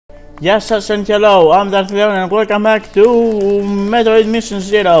Yes, and hello, I'm Darth Leon and welcome back to Metroid Mission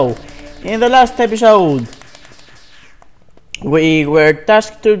Zero. In the last episode, we were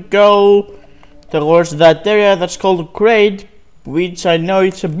tasked to go towards that area that's called Crate, which I know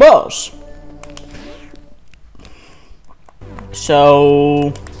it's a boss.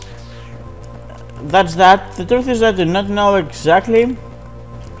 So, that's that. The truth is that I do not know exactly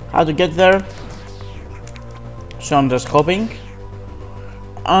how to get there, so I'm just hoping.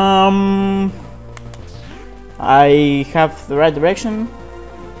 I have the right direction.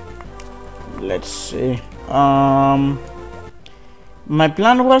 Let's see. My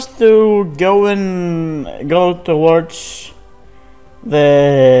plan was to go towards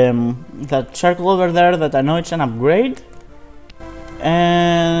that circle over there that I know it's an upgrade,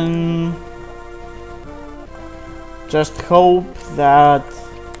 and just hope that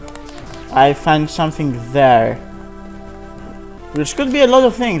I find something there. Which could be a lot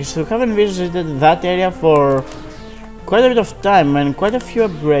of things. We haven't visited that area for quite a bit of time and quite a few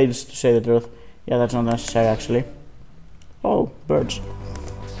upgrades, to say the truth. Yeah, that's not necessary actually. Oh, birds.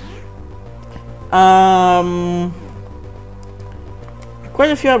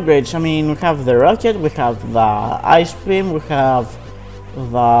 Quite a few upgrades. I mean, we have the rocket, we have the ice beam, we have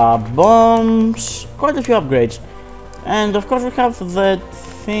the bombs. Quite a few upgrades. And of course we have that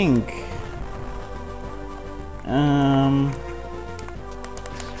thing.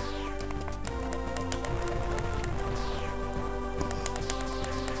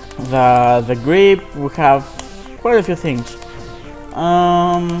 The grip, we have quite a few things.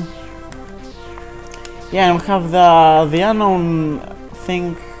 Yeah, and we have the unknown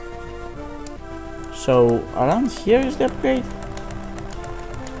thing. So around here is the upgrade.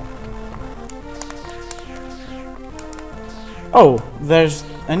 Oh, there's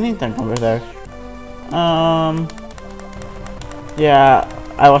an tank over there. Yeah,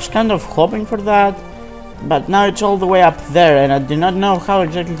 I was kind of hoping for that. But now it's all the way up there and I do not know how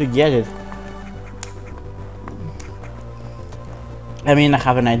exactly to get it. I mean, I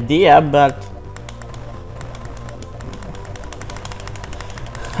have an idea, but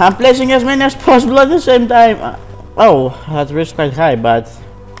I'm placing as many as possible at the same time. Oh, that risk quite high, but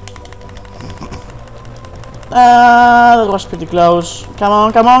that was pretty close. Come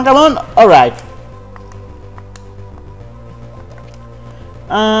on, come on, come on! Alright.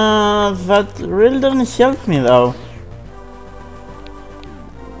 That really doesn't help me though.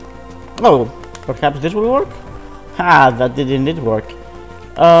 Oh, perhaps this will work? Ah, that did indeed work.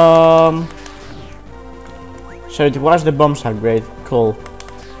 So it was the bombs upgrade. Cool.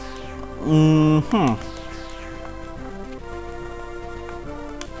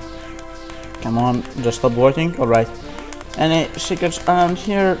 Come on, just stop working. Alright. Any secrets around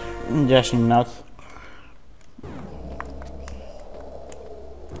here? I'm guessing not.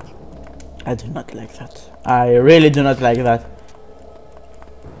 I do not like that. I really do not like that.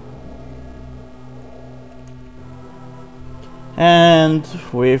 And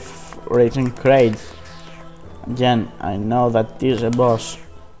we've reached Crate. Again, I know that is a boss,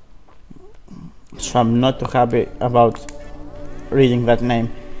 so I'm not too happy about reading that name.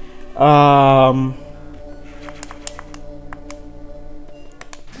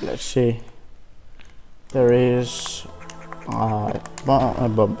 Let's see. There is a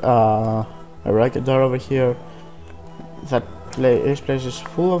rocket door over here. This place is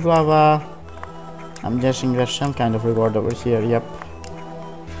full of lava. I'm guessing there's some kind of reward over here. Yep.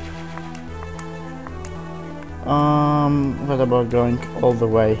 What about going all the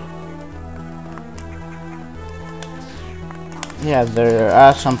way? Yeah, there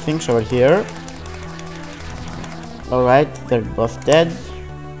are some things over here. Alright, they're both dead.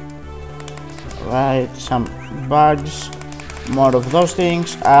 Right, some bugs. More of those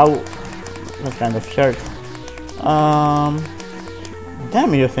things. Ow. That kind of hurt.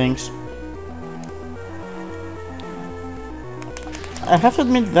 Damn you things. I have to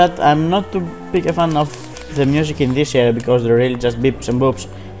admit that I'm not too big a fan of the music in this area because they're really just beeps and boops.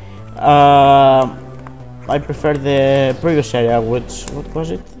 I prefer the previous area, which, what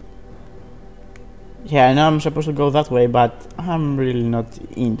was it? Yeah, I know I'm supposed to go that way, but I'm really not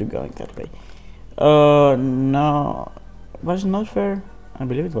into going that way. No, was it not fair? I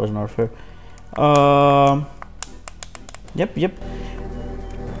believe it was not fair. Yep.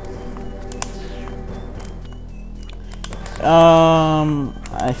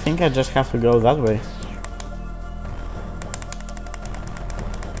 I think I just have to go that way.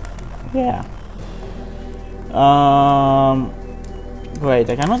 Yeah. Wait,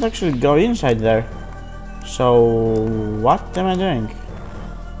 I cannot actually go inside there. So what am I doing?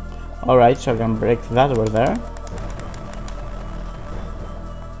 Alright, so I can break that over there.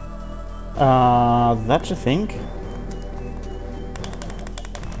 That's a thing.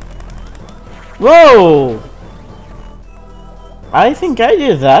 Whoa! I think I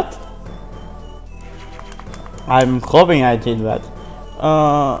did that. I'm hoping I did that.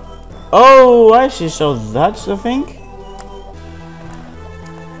 Oh, I see, so that's the thing?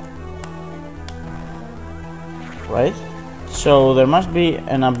 Right? So there must be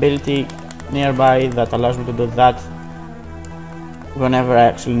an ability nearby that allows me to do that whenever I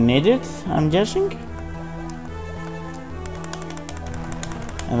actually need it, I'm guessing.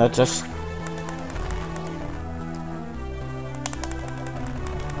 And that's just...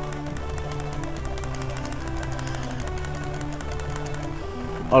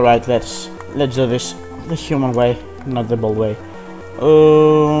 Alright, let's do this the human way, not the ball way.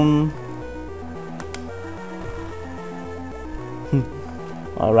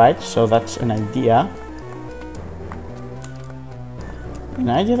 Alright, so that's an idea. An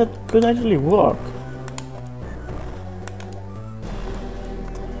idea that could actually work.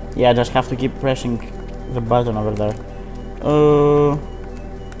 Yeah, I just have to keep pressing the button over there.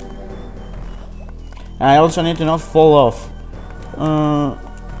 And I also need to not fall off.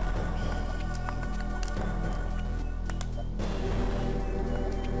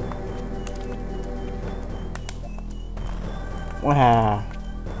 Wow.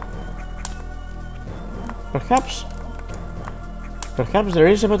 Perhaps there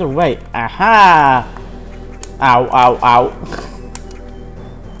is a better way. Aha! Ow, ow, ow.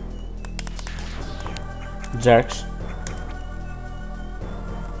 Jerks.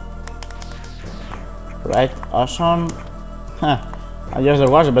 Right, awesome. Huh. I guess there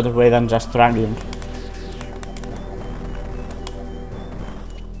was a better way than just strangling.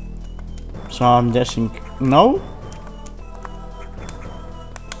 So I'm guessing no?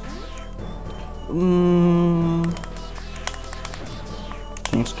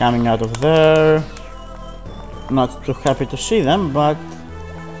 Things coming out of there. Not too happy to see them, but...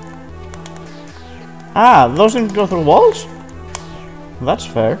 Ah, those things go through walls? That's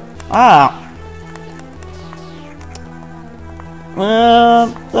fair. Ah!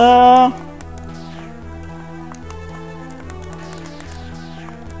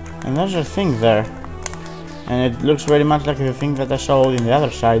 And there's a thing there. And it looks very much like the thing that I saw in the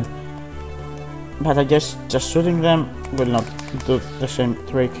other side. But I guess just shooting them will not do the same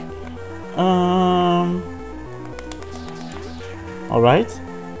trick. Alright.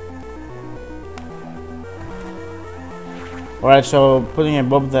 Alright, so putting a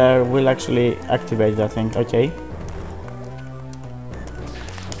bomb there will actually activate that thing, okay.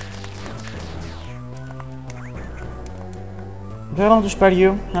 Do I want to spare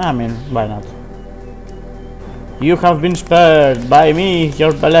you? I mean, why not? You have been spared by me,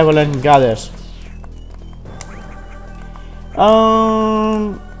 your benevolent goddess.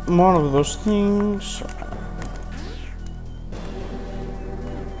 More of those things.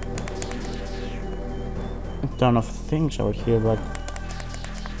 A ton of things over here, but...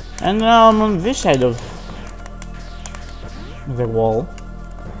 And now I'm on this side of the wall.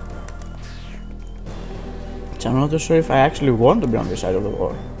 So I'm not too sure if I actually want to be on this side of the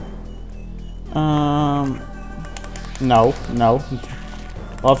wall. No.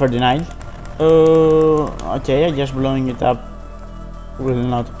 Offer denied. Okay, I guess blowing it up will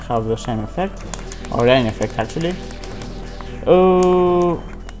not have the same effect. Or any effect, actually.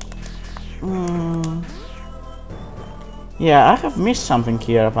 Yeah, I have missed something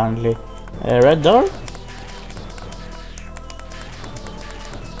here, apparently. A red door?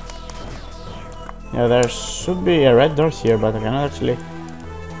 Yeah, there should be a red door here, but I cannot actually...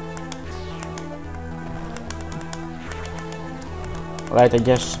 Right, I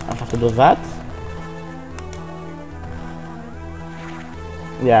guess I have to do that.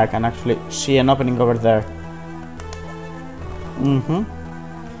 Yeah, I can actually see an opening over there.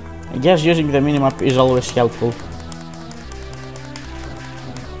 I guess using the minimap is always helpful.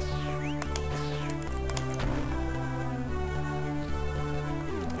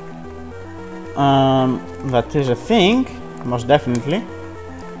 That is a thing, most definitely.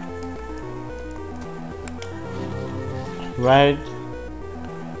 Right.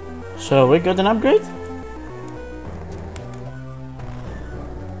 So we got an upgrade?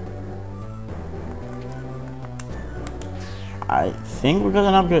 I think we got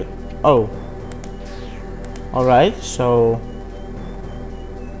an upgrade. Oh. Alright, so...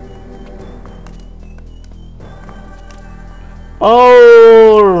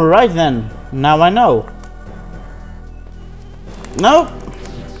 Oh, right then. Now I know. Nope.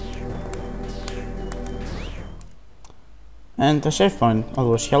 And a save point,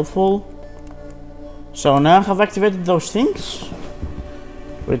 always helpful. So now I have activated those things.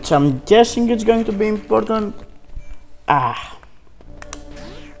 which I'm guessing it's going to be important. Ah.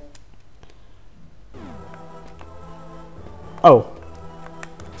 Oh.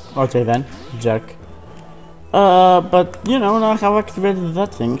 Okay then, jerk. But you know, now I have activated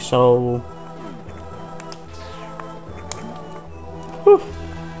that thing, so... Whew.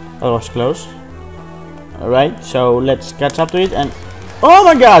 That was close. Alright, so let's catch up to it and... Oh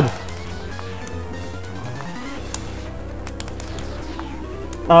my god!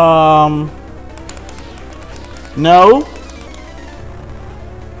 No.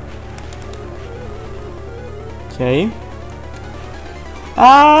 Okay.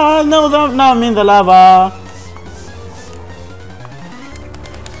 Ah, no, no, I'm in the lava.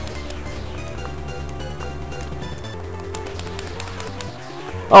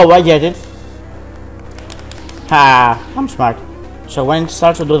 Oh, I get it. Ha, I'm smart. So when it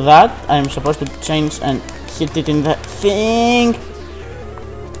starts to do that, I'm supposed to change and hit it in the thing.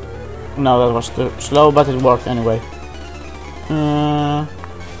 No, that was too slow, but it worked anyway.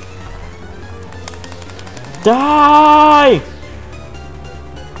 Die!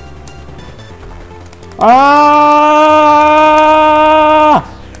 Ah!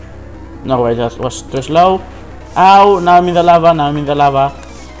 No way, that was too slow. Ow! Now I'm in the lava. Now I'm in the lava.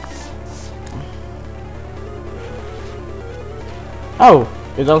 Oh,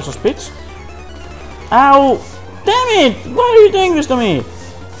 it also spits. Ow! Damn it! Why are you doing this to me?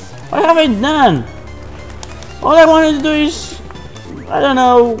 What have I done? All I wanted to do is, I don't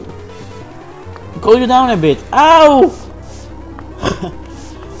know, cool you down a bit. Ow!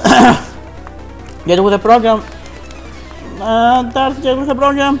 Get with the program. Darth, get with the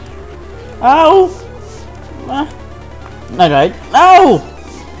program. Ow! Alright. Ow!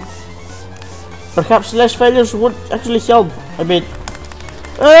 Perhaps less failures would actually help a bit.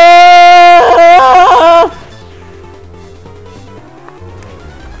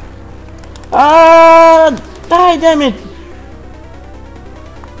 Die, damn it!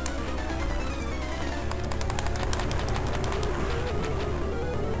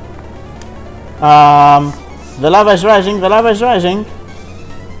 The lava is rising, the lava is rising.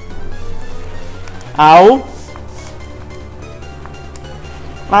 Ow!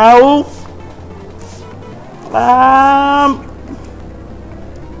 Ow!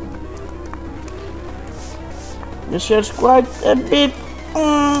 This hurts quite a bit.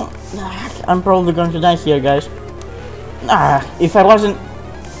 I'm probably going to die here, guys. If I wasn't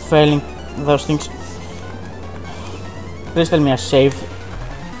failing those things, please tell me I saved.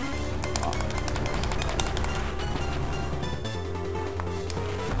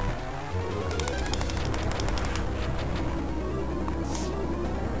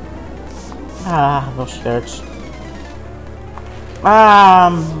 Those hurts.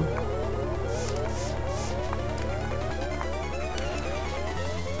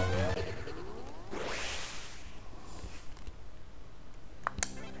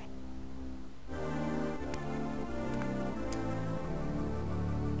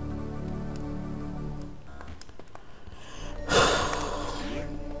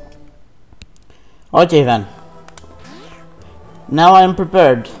 Okay then. Now I am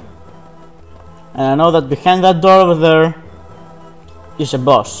prepared. And I know that behind that door over there is a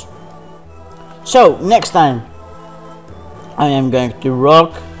boss. So, next time I am going to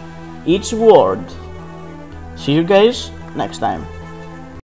rock each word. See you guys next time.